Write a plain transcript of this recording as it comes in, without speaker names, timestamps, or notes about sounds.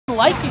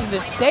liking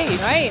this stage.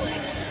 Right.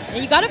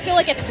 And you got to feel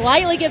like it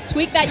slightly gives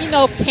Tweek that, you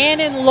know,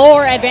 canon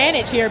lore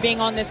advantage here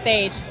being on this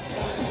stage.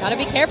 Got to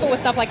be careful with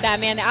stuff like that,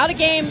 man. The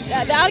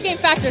out-of-game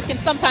factors can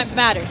sometimes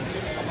matter.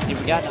 See,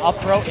 we got an up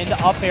throw into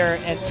up air,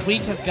 and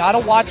Tweek has got to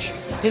watch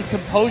his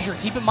composure.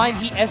 Keep in mind,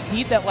 he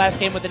SD'd that last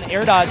game with an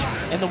air dodge,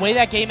 and the way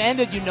that game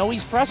ended, you know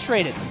he's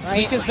frustrated.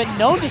 Right. Tweek has been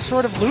known to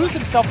sort of lose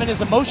himself in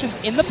his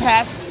emotions in the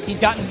past. He's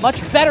gotten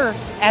much better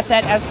at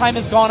that as time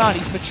has gone on.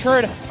 He's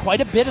matured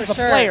quite a bit as a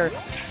player,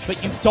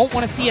 but you don't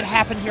want to see it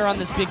happen here on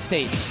this big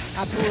stage.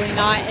 Absolutely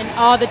not.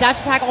 And the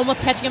dash attack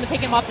almost catching him and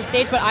taking him off the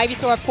stage, but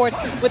Ivysaur, of course,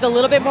 with a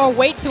little bit more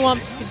weight to him,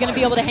 he's going to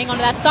be able to hang on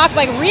to that stock.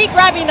 But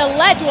re-grabbing the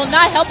ledge will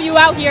not help you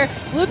out here.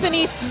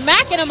 Glutonny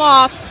smacking him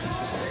off.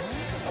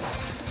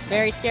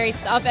 Very scary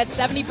stuff at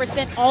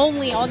 70%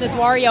 only on this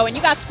Wario. And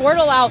you got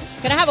Squirtle out.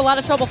 Going to have a lot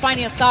of trouble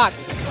finding a stock.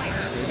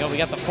 Here we go. We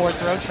got the forward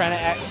throw, trying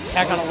to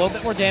attack on a little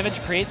bit more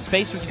damage, create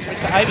space. We can switch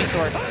to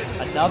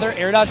Ivysaur. Another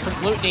air dodge from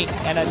Glutonny,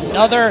 and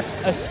another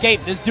escape.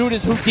 This dude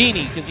is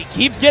Houdini because he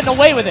keeps getting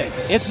away with it.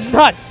 It's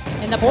nuts.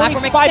 And the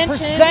platform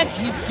 45%,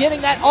 he's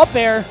getting that up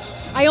air.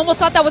 I almost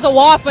thought that was a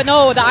waft, but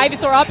no, the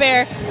Ivysaur up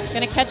air.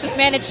 Going to catch this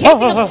man and chasing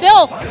him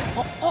still.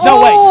 No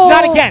way.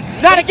 Not again.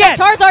 Not again.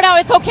 Charizard out.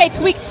 It's okay.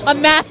 Tweek, a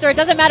master. It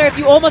doesn't matter if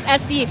you almost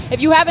SD.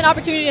 If you have an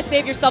opportunity to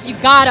save yourself, you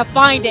got to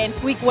find it, and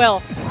Tweek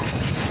will.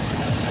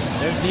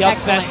 There's the up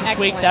smash from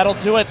Tweek. That'll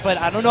do it, but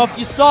I don't know if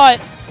you saw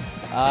it.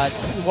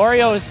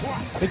 Wario is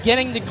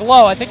beginning to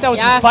glow. I think that was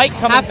his bike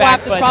coming back. Half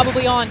waft is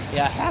probably on.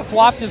 Yeah, half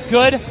waft is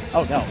good.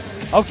 Oh, no.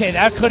 Okay,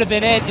 that could have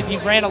been it if he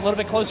ran a little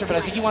bit closer, but I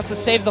think he wants to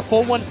save the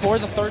full one for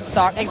the third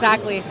stock.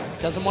 Exactly.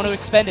 Doesn't want to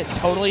expend it.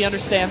 Totally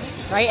understand.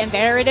 Right, and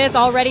there it is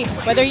already.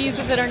 Whether he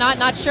uses it or not,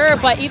 not sure,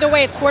 but either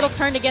way, it's Squirtle's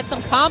turn to get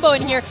some combo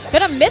in here.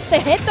 Gonna miss the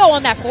hit, though,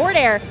 on that forward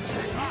air.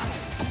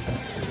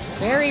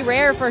 Very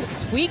rare for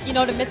Tweek, you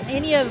know, to miss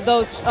any of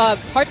those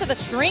parts of the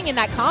string in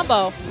that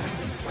combo.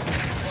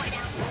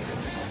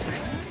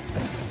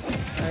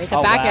 Right,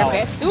 the back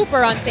air,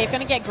 super unsafe.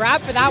 Gonna get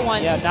grabbed for that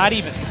one. Yeah, not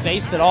even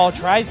spaced at all.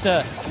 Tries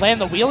to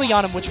land the wheelie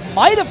on him, which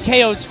might have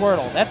KO'd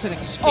Squirtle. That's an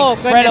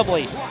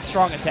incredibly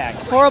strong attack.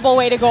 Horrible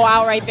way to go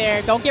out right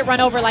there. Don't get run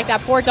over like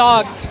that poor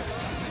dog.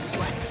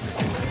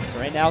 So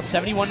right now,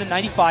 71 to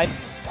 95.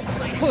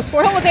 Oh,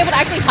 Squirtle was able to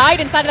actually hide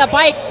inside of that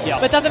bike,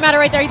 but doesn't matter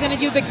right there. He's going to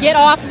do the get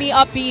off me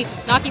up B,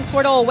 knocking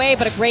Squirtle away,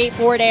 but a great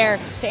forward air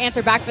to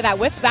answer back for that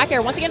whipped back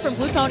air. Once again from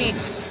Glutonny.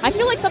 I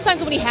feel like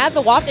sometimes when he has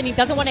the waft and he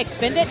doesn't want to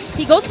expend it,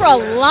 he goes for a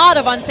lot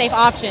of unsafe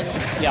options.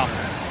 Yeah,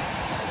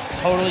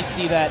 totally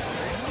see that.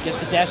 Gets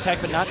the dash attack,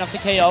 but not enough to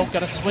KO. Got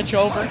to switch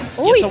over.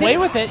 Ooh, gets away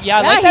with it. Yeah,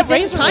 I like that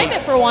razor time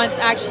it for once,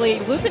 actually.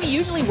 Glutonny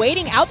usually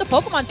waiting out the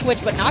Pokemon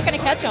switch, but not going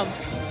to catch him.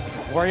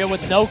 Wario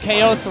with no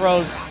KO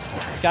throws.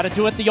 He's got to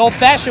do it the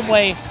old-fashioned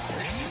way.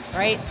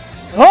 Right.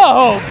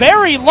 Oh,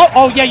 very low.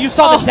 Oh, yeah, you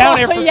saw the down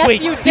air from yes,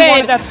 Tweek. You did. He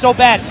wanted that so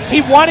bad.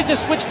 He wanted to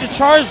switch to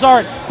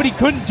Charizard, but he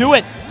couldn't do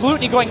it.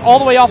 Glutonny going all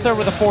the way off there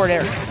with a forward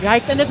air.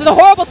 Yikes, and this is a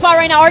horrible spot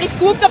right now. Already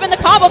scooped up in the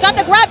combo. Got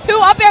the grab, too.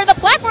 Up air. The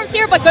platform's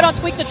here, but good on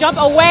Tweek to jump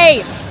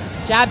away.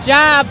 Jab,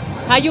 jab.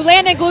 How you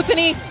landing,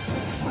 Glutonny?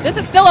 This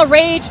is still a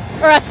rage,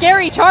 or a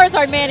scary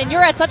Charizard, man, and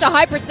you're at such a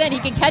high percent, he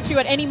can catch you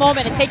at any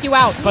moment and take you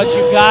out. But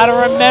you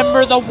gotta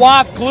remember the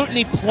waft.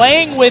 Glutonny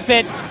playing with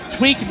it.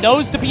 Tweek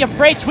knows to be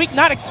afraid. Tweek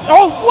not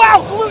oh,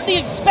 wow! Glutonny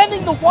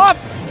expending the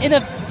waft in a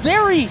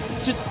very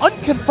just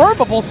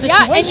unconfirmable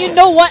situation. Yeah, and you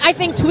know what? I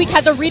think Tweek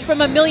had the read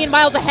from a million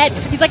miles ahead.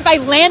 He's like, if I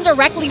land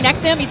directly next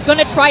to him, he's going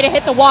to try to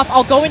hit the waft.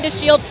 I'll go into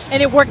shield,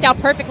 and it worked out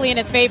perfectly in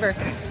his favor.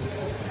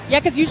 Yeah,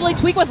 because usually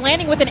Tweek was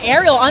landing with an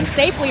aerial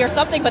unsafely or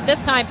something, but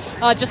this time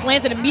just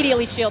lands and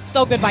immediately shields.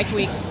 So good by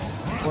Tweek.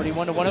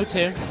 41 to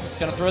 102. He's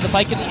going to throw the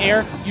bike in the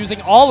air,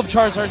 using all of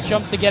Charizard's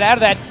jumps to get out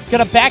of that.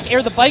 Going to back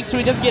air the bike so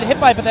he doesn't get hit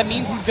by it, but that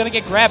means he's going to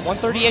get grabbed.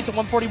 138 to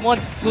 141.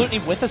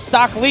 Glutonny with a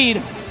stock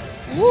lead.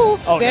 Woo,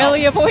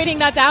 barely avoiding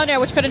that down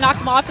air, which could have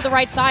knocked him off to the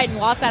right side and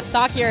lost that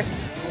stock here.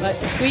 But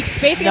Tweek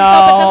spacing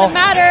himself, it doesn't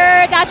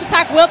matter. Dash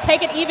attack will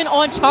take it even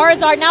on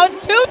Charizard. Now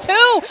it's 2-2.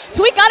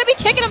 Tweek got to be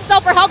kicking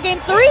himself for how Game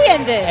 3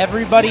 ended.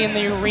 Everybody in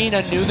the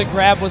arena knew the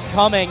grab was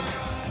coming.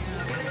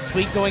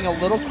 Tweek going a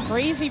little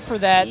crazy for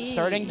that,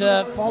 starting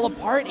to fall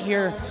apart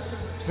here.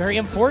 It's very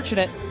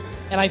unfortunate.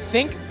 And I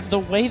think the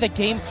way that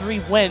Game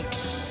 3 went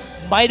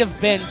might have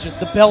been just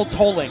the bell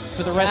tolling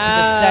for the rest of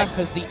the set,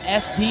 because the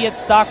SD at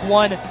Stock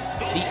 1, the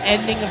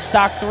ending of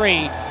Stock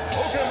 3,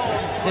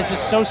 this is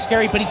so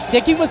scary, but he's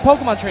sticking with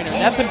Pokemon Trainer,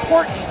 and that's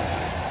important.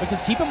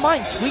 Because keep in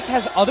mind, Tweek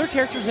has other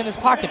characters in his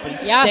pocket, but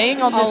he's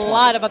staying on this one. A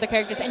lot of other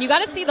characters. And you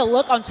got to see the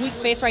look on Tweek's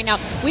face right now.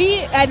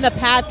 We, in the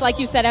past, like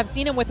you said, have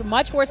seen him with a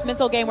much worse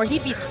mental game where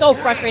he'd be so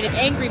frustrated,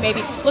 angry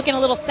maybe, looking a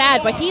little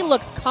sad, but he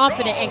looks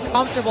confident and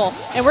comfortable.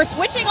 And we're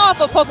switching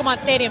off of Pokemon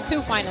Stadium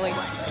too, finally.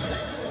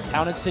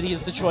 Town and City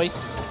is the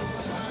choice.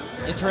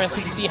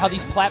 Interesting to see how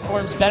these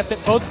platforms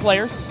benefit both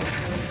players.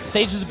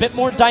 Stage is a bit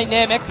more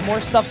dynamic,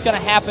 more stuff's going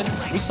to happen.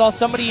 We saw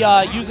somebody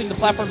using the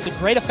platforms to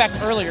great effect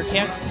earlier.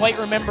 Can't quite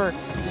remember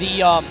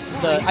the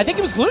I think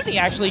it was Glutonny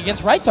actually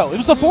against Raito. It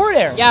was the forward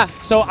air. Yeah.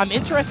 So I'm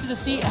interested to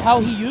see how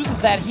he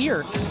uses that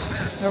here.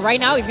 But right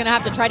now, he's going to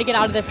have to try to get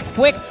out of this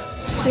quick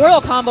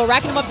Squirtle combo,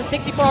 racking him up to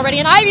 64 already,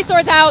 and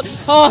Ivysaur's out.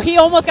 Oh, he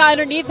almost got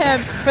underneath him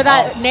for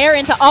that nair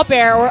into up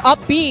air, or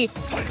up B.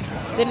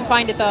 Didn't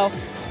find it, though.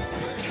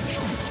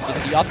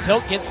 Gets the up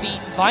tilt, gets the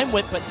Vine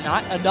Whip, but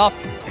not enough.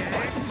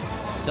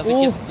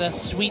 Doesn't get the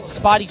sweet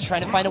spot. He's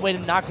trying to find a way to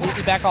knock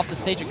Glutonny back off the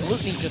stage. And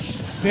Glutonny just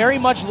very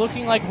much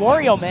looking like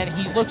Wario, man.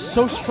 He looks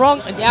so strong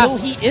until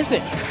he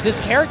isn't. This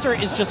character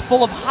is just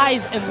full of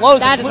highs and lows.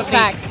 That and is a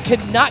fact.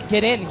 Cannot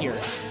get in here.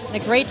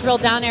 And a great drill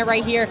down there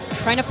right here,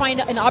 trying to find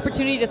an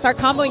opportunity to start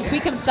comboing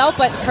Tweek himself,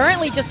 but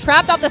currently just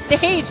trapped off the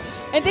stage.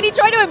 And did he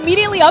try to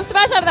immediately up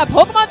smash out of that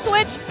Pokemon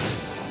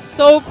switch?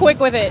 So quick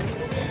with it.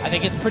 I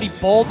think it's pretty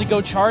bold to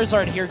go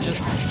Charizard here.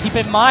 Just keep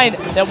in mind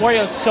that Wario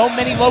has so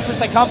many low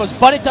percent combos,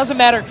 but it doesn't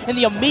matter. In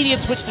the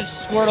immediate switch to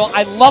Squirtle,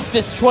 I love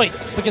this choice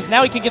because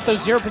now he can get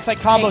those 0%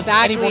 combos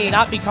and he will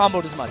not be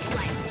comboed as much.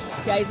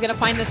 Yeah, he's going to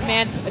find this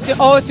man as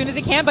soon as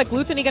he can, but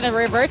Glutonny going to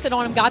reverse it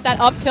on him. Got that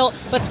up tilt,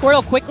 but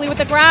Squirtle quickly with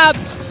the grab.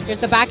 Here's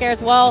the back air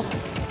as well.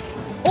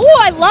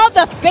 Oh, I love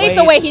the space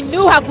away. He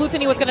knew how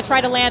Glutonny was going to try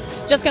to land.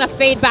 Just going to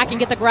fade back and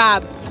get the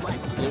grab.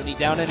 Glutonny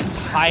down an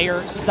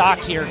entire stock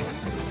here.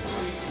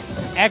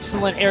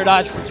 Excellent air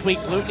dodge from Tweek.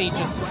 Glutonny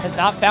just has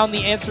not found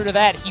the answer to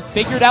that. He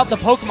figured out the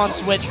Pokemon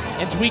switch,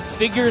 and Tweek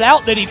figured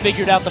out that he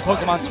figured out the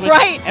Pokemon switch.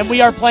 Right. And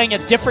we are playing a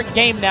different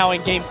game now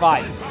in Game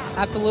 5.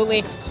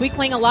 Absolutely. Tweek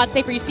playing a lot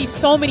safer. You see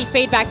so many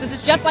fade backs. This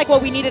is just like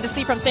what we needed to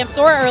see from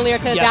Samsora earlier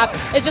to adapt.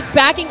 It's just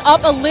backing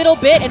up a little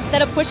bit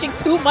instead of pushing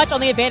too much on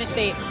the advantage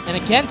state. And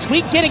again,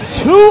 Tweek getting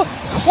too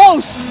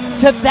close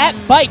to that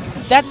bike.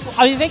 That's,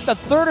 I think, the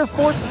third or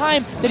fourth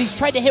time that he's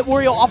tried to hit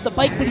Wario off the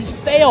bike, but he's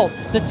failed.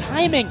 The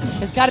timing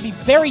has got to be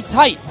very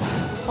tight.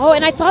 Oh,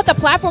 and I thought the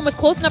platform was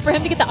close enough for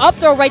him to get the up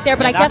throw right there,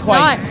 but I guess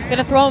not. Going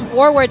to throw him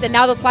forwards, and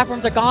now those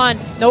platforms are gone.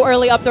 No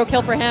early up throw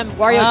kill for him.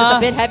 Wario just a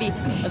bit heavy.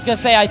 I was going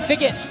to say, I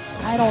think it,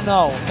 I don't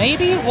know.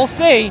 Maybe, we'll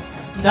see.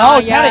 No,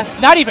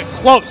 not even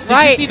close.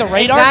 Did you see the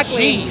radar?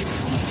 Exactly. Jeez.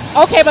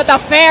 Okay, but the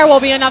fair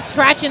will be enough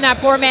scratching that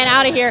poor man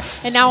out of here.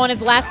 And now on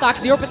his last stock,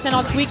 0%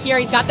 on Tweek here.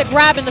 He's got the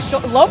grab and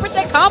the low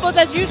percent combos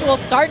as usual,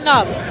 starting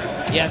up.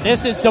 Yeah,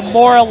 this is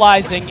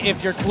demoralizing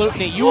if you're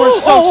Glutonny. You were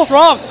so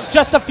strong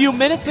just a few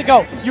minutes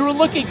ago. You were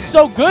looking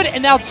so good,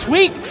 and now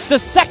Tweek, the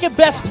second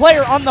best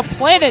player on the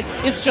planet,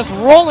 is just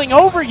rolling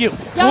over you.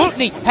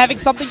 Glutonny having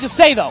something to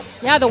say, though.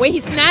 Yeah, the way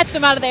he snatched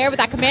him out of the air with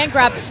that command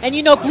grab. And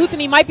you know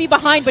Glutonny might be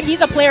behind, but he's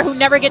a player who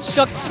never gets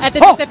shook at the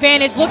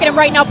disadvantage. Look at him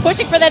right now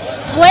pushing for this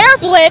Flare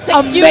Blitz.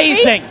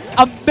 Amazing.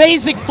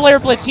 Amazing Flare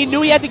Blitz. He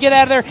knew he had to get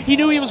out of there. He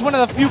knew he was one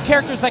of the few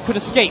characters that could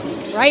escape.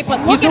 Right,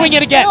 but he's doing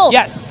it again.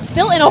 Yes.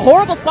 Still in a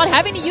horrible spot,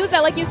 having to use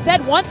that, like you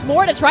said, once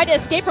more to try to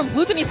escape from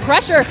Glutonny's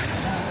pressure.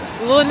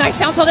 Ooh, nice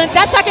down tilt and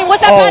dash shocking.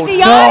 What's that bad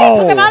DI?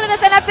 Took him out of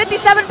this, and at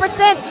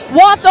 57%,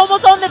 Waft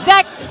almost on the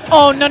deck.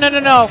 Oh,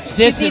 no.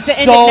 This is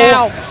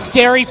so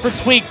scary for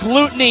Tweek.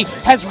 Glutonny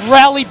has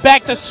rallied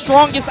back the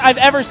strongest I've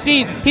ever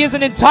seen. He has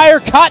an entire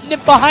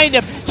continent behind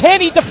him.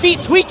 Can he defeat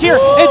Tweek here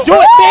and do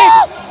it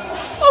big?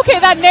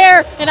 Okay, that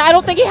nair, and I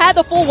don't think he had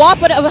the full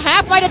wop, but a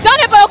half might have done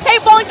it, but okay,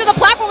 falling through the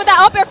platform with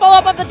that up air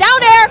follow-up of the down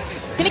air.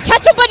 Can he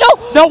catch him? But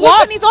no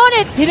waft. He's on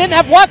it. He didn't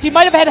have waft. He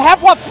might have had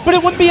half waft, but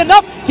it wouldn't be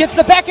enough. Gets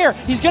the back air.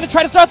 He's going to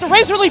try to throw out the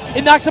Razor Leaf.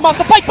 It knocks him off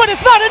the bike, but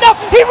it's not enough.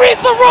 He reads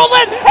the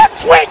roll-in, and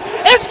Tweek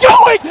is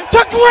going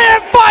to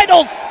Grand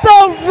Finals.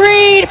 The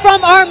read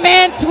from our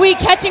man Tweek,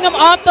 catching him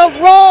off the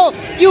roll.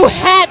 You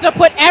had to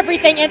put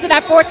everything into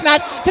that forward smash,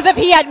 because if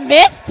he had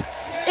missed,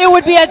 it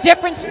would be a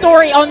different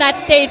story on that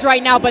stage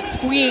right now. But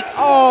Tweek,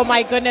 oh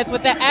my goodness,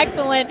 with the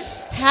excellent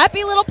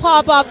happy little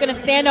pop-off, going to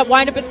stand up,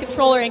 wind up his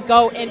controller, and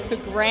go into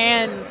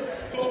grands.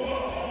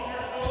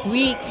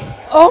 Tweek.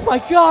 Oh my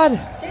God.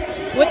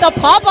 With the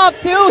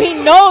pop-off too, he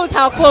knows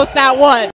how close that was.